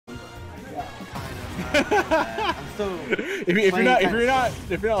I'm still. if you're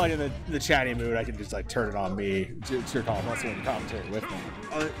not like in the chatty mood, I can just like turn it on me. It's your call. I'm not doing the commentary with me.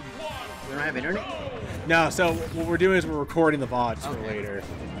 You don't have internet? No. So what we're doing is we're recording the VODs for later.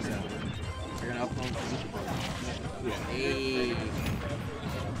 So. You're gonna upload to YouTube. Yeah. Hey.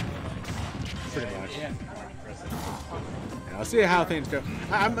 Pretty much. Yeah. I'll see how things go.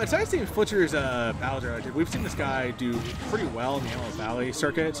 I'm excited to see Flitcher's Bowser. We've seen this guy do pretty well in the Antelope Valley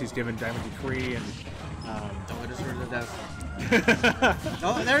circuits. He's given Diamond Decree and. Don't let us hurt the death.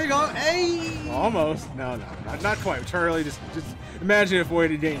 Oh, there you go. Hey. Almost. No, not quite. Charlie, just imagine if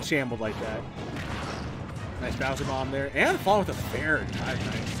Void had getting shambled like that. Nice Bowser bomb there, and followed with a fair. Nice.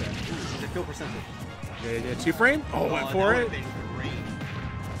 The kill percentage. Yeah, 2-frame. Oh, went for it.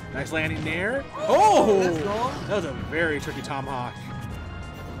 Nice landing there. Oh! Let's go. That was a very tricky tomahawk.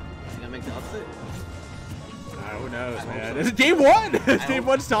 Is he gonna make the upset? Who knows, man? This is game one! It's game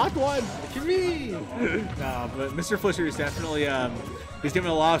one, stock one! What you mean? No, but MrFlitcher is definitely, he's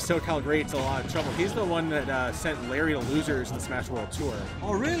giving a lot of SoCal greats a lot of trouble. He's the one that sent Larry to losers in the Smash World Tour.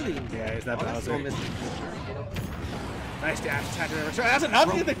 Oh, really? Yeah, he's that Bowser. That's Nice dash attack. That's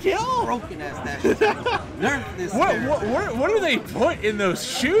enough to get the kill! Broken ass dash attack. Nerf this. What do they put in those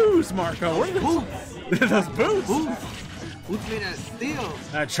shoes, Marco? What are boots? Those boots? Boots made out of steel.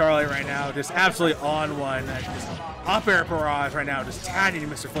 Charlie right now just absolutely on one. Just up air barrage right now, just tagging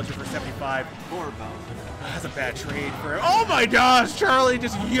MrFlitcher for 75. Poor Bowser. That's a bad trade for him. Oh my gosh, Charlie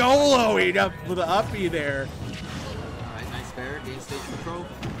just YOLOing up with the uppie there. Alright, nice fair. Game stage control.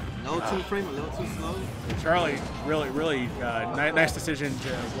 No 2-frame, a little too slow. Charlie, really nice decision to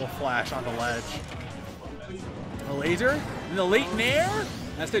Wolf Flash on the ledge. A laser in the late nair.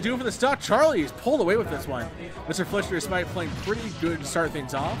 That's to do it for the stock. Charlie is pulled away with this one. MrFlitcher, despite playing pretty good to start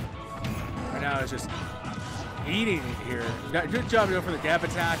things off, right now is just eating it here. Good job to go for the gap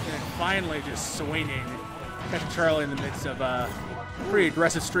attack, and then finally just swinging. Catching Charlie in the midst of a pretty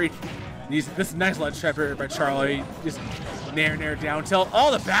aggressive streak. This is nice ledge trap here by Charlie. Just nair down tilt.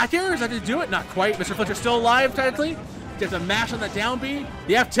 Oh, the back air? Is that to do it? Not quite. MrFlitcher still alive, technically. Gets a mash on the down B.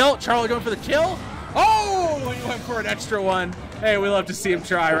 The F tilt. Charlie going for the kill. Oh, he went for an extra one. Hey, we love to see him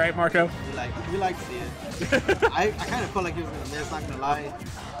try, right, Marco? We like to see it. I kind of felt like he was going to miss, not going to lie.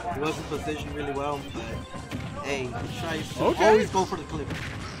 He wasn't positioned really well, but hey, try to always go for the clip.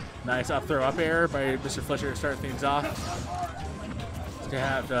 Nice up throw up air by MrFlitcher to start things off. To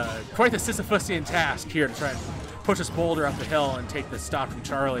have quite the Sisyphusian task here to try and push this boulder up the hill and take the stock from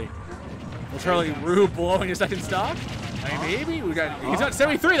Charlie. Will Charlie rue blowing his second stock? I mean, maybe. He's at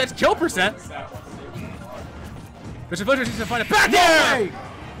 73. That's kill percent. MrFlitcher needs to find a back air!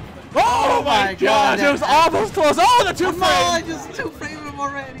 Oh my gosh, it was almost close. Oh, the 2-frame! I just 2-framed him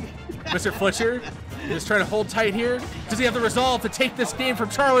already. MrFlitcher just trying to hold tight here. Does he have the resolve to take this game from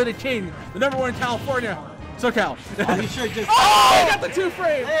Charliedaking, the #1 in California? SoCal. Oh, he should just. Oh, he got the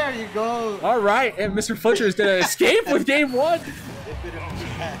 2-frame! There you go. All right, and MrFlitcher is going to escape with game one.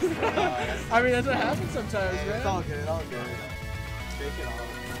 I mean, that's what happens sometimes, man. It's all good, all good. Take it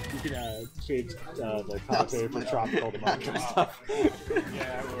off. You can change the commentary for tropical democracy and stuff.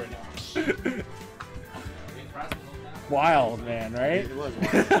 Yeah, we're not. Wild, man, right? It was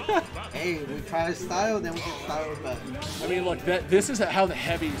wild. Hey, we try style, then we get style back. I mean, look, this is how the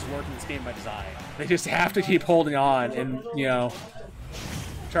heavies work in this game by design. They just have to keep holding on, and, you know,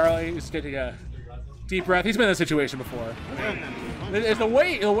 Charlie is getting a deep breath. He's been in this situation before. It's the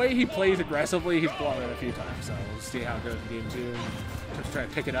way he plays aggressively, he's blown it a few times, so we'll see how it goes in game two. Just trying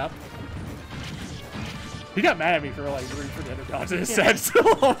to pick it up. He got mad at me for like rooting for the underdogs in his sets a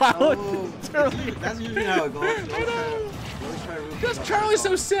little while. That's usually how it goes. I know. Because Charlie's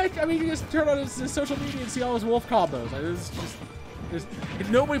so sick. I mean, you just turn on his social media and see all his wolf combos. Like,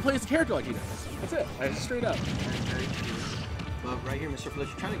 nobody plays the character like he does. That's it. Like, straight up. But right here,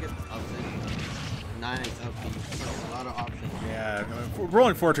 MrFlitcher trying to get the upset. Nice upbeat. A lot of options. Yeah,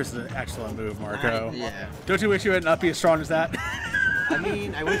 Rolling Fortress is an excellent move, Marco. Yeah. Don't you wish you had an uppie as strong as that? I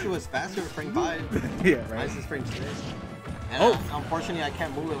mean, I wish it was faster at frame 5. Yeah, right. Nice as frame 6. And unfortunately, I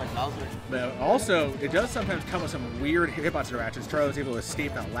can't move it like Bowser. But also, it does sometimes come with some weird hitbox interactions. Charlie was able to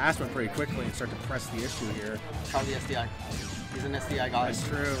escape that last one pretty quickly and start to press the issue here. Charlie SDI. He's an SDI guy. That's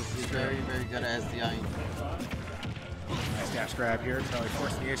true. He's very, very good at SDI. Nice dash grab here. Charlie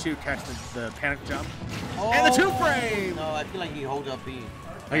forcing the issue, catch the panic jump. Oh, and the 2-frame! No, I feel like he holds up B.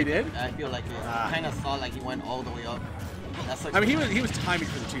 Oh, he did? I feel like it. Kind of saw like he went all the way up. That's like I mean, he was timing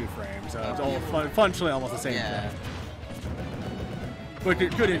for the 2-frame, so it's all functionally almost the same thing. But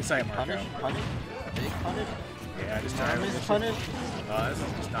good insight, Marco. Punish? Big punish? Yeah, just trying to punish. This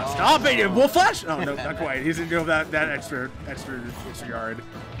is just not stopping. Wolf Flash! Oh, no, not quite. He's going to go that extra yard.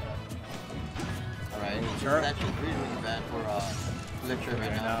 right? It's actually really, really bad for Flitcher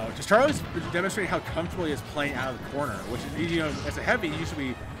right now. Just Charlie's demonstrating how comfortable he is playing out of the corner, which is, you know, as a heavy, you should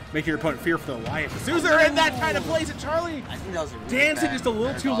be making your opponent fear for the life. As soon as they're in that kind of place, and Charlie I think that was a really dancing just a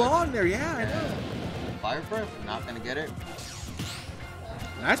little too long there. Yeah, I know. Fire Breath, not gonna get it.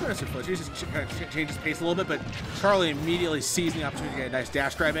 Nice MrFlitcher. He just kind of changes pace a little bit, but Charlie immediately sees the opportunity to get a nice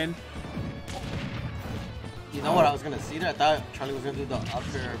dash grab in. You know what I was gonna see there? I thought Charlie was gonna do the up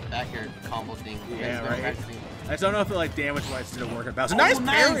air, back air combo thing. Yeah, right. I just don't know if it, like, damage-wise didn't work out. So nice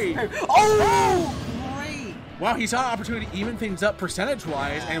parry! parry! Oh, great! Wow, he saw an opportunity to even things up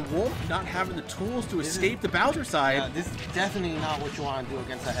percentage-wise, and Wolf not having the tools to escape the Bowser side. Yeah, this is definitely not what you want to do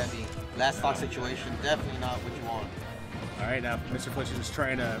against a heavy. Last stock situation, definitely not what you want. All right, now MrFlitcher is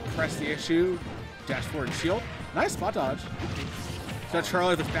trying to press the issue, dash forward and shield. Nice spot dodge. So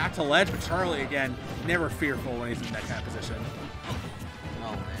Charlie with back to ledge, but Charlie, again, never fearful when he's in that kind of position.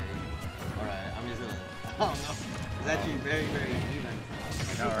 No way. All right, I'm just gonna... I don't know. It's actually very, very even.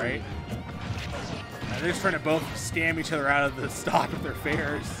 I know, right? They're just trying to both scam each other out of the stock with their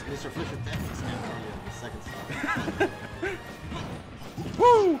fares. MrFlitcher definitely scammed Charlie at the second stock.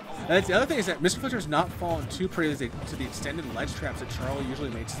 Woo! That's the other thing is that MrFlitcher's not fallen too prey to the extended ledge traps that Charlie usually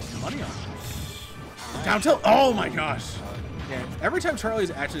makes money on. Down tilt! Oh my gosh! Yeah, every time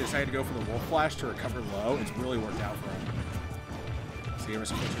Charlie's actually decided to go for the Wolf Flash to recover low, it's really worked out for him. See,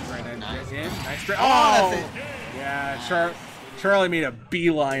 MrFlitcher's trying to get in. Nice grab. Oh! Yeah, Charlie made a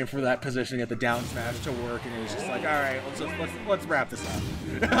beeline for that positioning at the down smash to work, and it was just like, all right, let's wrap this up.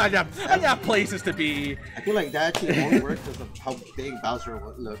 I got places to be. I feel like that actually only worked because of how big Bowser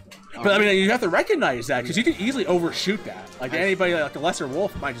would look. But I mean, you have to recognize that because you can easily overshoot that. Like anybody, like a lesser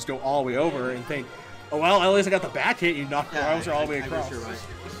Wolf, might just go all the way over and think, oh well, at least I got the back hit. You knocked Bowser all the way across. You're right.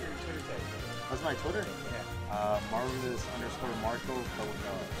 What's my Twitter? Yeah. Marvelous_Marco.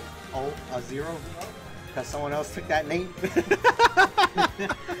 0. Because someone else took that name.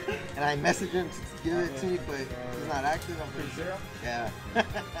 And I messaged him to give it to me, but he's not active, I'm pretty sure. Yeah. That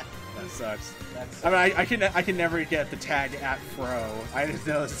sucks. I mean, I can never get the tag @fro. I just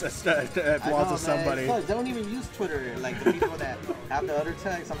know it belongs to somebody. They don't even use Twitter. Like the people that have the other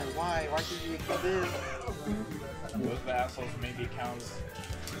tags, I'm like, why? Why can't you do this? Those assholes make accounts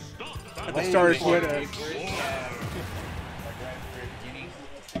at the start of Twitter.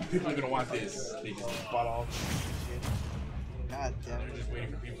 People are gonna want this. They just bought all this shit. God damn it. They're just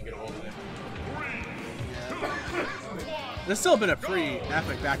waiting for people to get a hold of it. Yeah. There's still been a pretty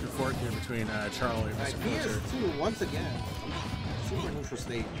epic back and forth here between Charlie and MrFlitcher. PS2, once again, super neutral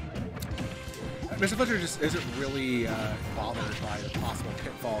stage. MrFlitcher just isn't really bothered by the possible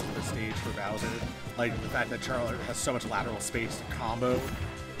pitfalls of the stage for Bowser. Like the fact that Charlie has so much lateral space to combo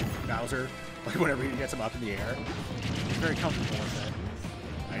Bowser, like whenever he gets him up in the air. He's very comfortable with it.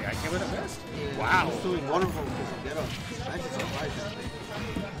 I can't believe I missed. Yeah, wow. He's doing wonderful with his get up. I just surprised that thing.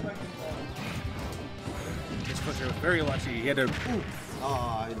 MrFlitcher was very lucky. He had to.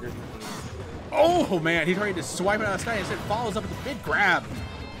 Oh man, he's ready to swipe it out of the sky. Instead, follows up with a big grab.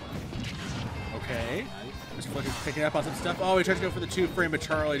 Okay. MrFlitcher's picking up on some stuff. Oh, he tries to go for the 2-frame, but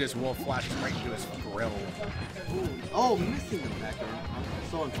Charlie just Wolf flashes right into his grill. Oh, missing the back end.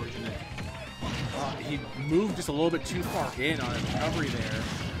 So unfortunate. He moved just a little bit too far in on a recovery there.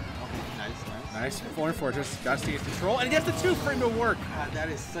 Nice. Foreign Fortress. Got to see his control, and he gets the 2-frame to work. God, that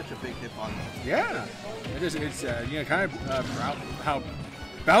is such a big hit on him. Yeah. It is. It's you know, kind of how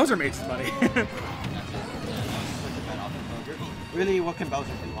Bowser makes his money. Really, what can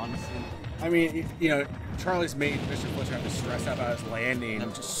Bowser do, honestly? I mean, you know, Charlie's made MrFlitcher have to stress out about his landing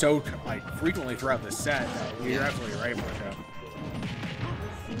just so like frequently throughout the set. You're absolutely right, Marco.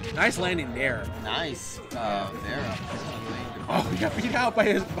 Nice landing there. Nice. There. Oh, he got beat out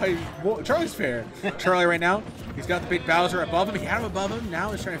by Charlie's fair. Charlie right now, he's got the big Bowser above him. He had him above him.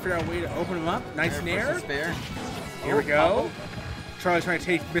 Now he's trying to figure out a way to open him up. Nice nair. Here we go. Charlie's trying to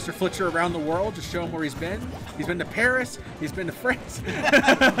take MrFlitcher around the world to show him where he's been. He's been to Paris. He's been to France.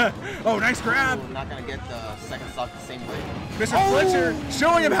 Oh, nice grab. Not going to get the second stock the same way. MrFlitcher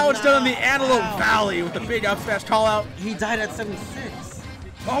showing him how it's done in the Antelope Valley with the big up smash call out. He died at 76.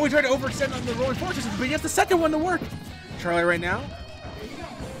 Oh, we tried to overextend on the rolling fortress, but he gets the second one to work. Charlie right now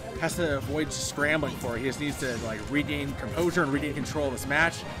has to avoid scrambling for it. He just needs to like regain composure and regain control of this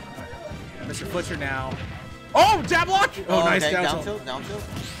match. MrFlitcher now. Oh, jab lock! Oh, nice down tilt. Down tilt.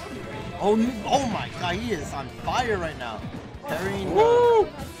 Oh my God, he is on fire right now. Parrying. Woo!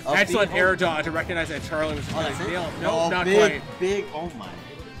 Excellent air dodge to recognize that Charlie was trying to nail him. No, not quite. Big. Oh my.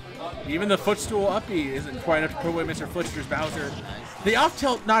 Even the footstool uppy isn't quite enough to put away MrFlitcher's Bowser. The off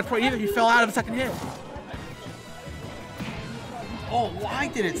tilt, not quite either. He fell out of the second hit. Oh, why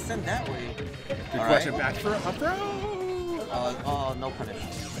did it send that way? Good question. Back throw, up throw. Oh, no punish.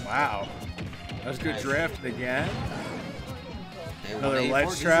 Wow. That was a good drift again. Okay, Another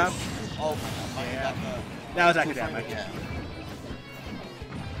ledge trap. Oh my god. Yeah. That was academic. Yeah.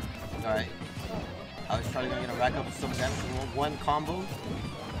 Alright. I was trying to get a rack up some damage in one combo.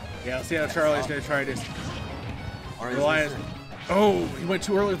 Yeah, let's see how Charlie's going to try to rely on. Or Oh, he went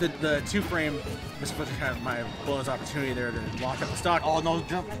too early with the two-frame. MrFlitcher kind of might have blown his opportunity there to lock up the stock. Oh, no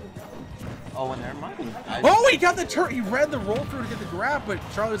jump. Oh, and never mind. Oh, he got the turn. He read the roll through to get the grab, but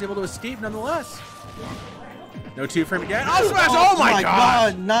Charlie was able to escape nonetheless. No two-frame again. Oh, smash! Oh my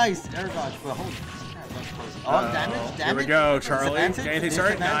god! Nice air dodge, but holy crap, that's close. Oh, damage. Here we go, Charlie. Anything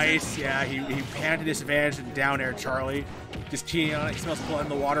started? Disadvantage? Nice. Yeah, he panned to disadvantage and down air Charlie. Just keying on it. He smells blood in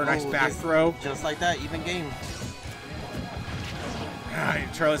the water. Nice back throw. Just like that, even game.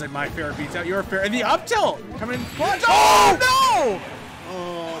 Charlie's like, my fair beats out your fair. And the up tilt coming in clutch. Oh, no!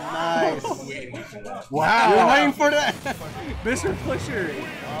 Oh, nice. Wow. You're waiting for that. MrFlitcher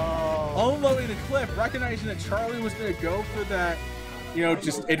unloading the clip, recognizing that Charlie was going to go for that, you know,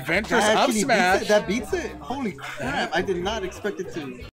 just adventurous up smash. That beats it. Holy crap. I did not expect it to.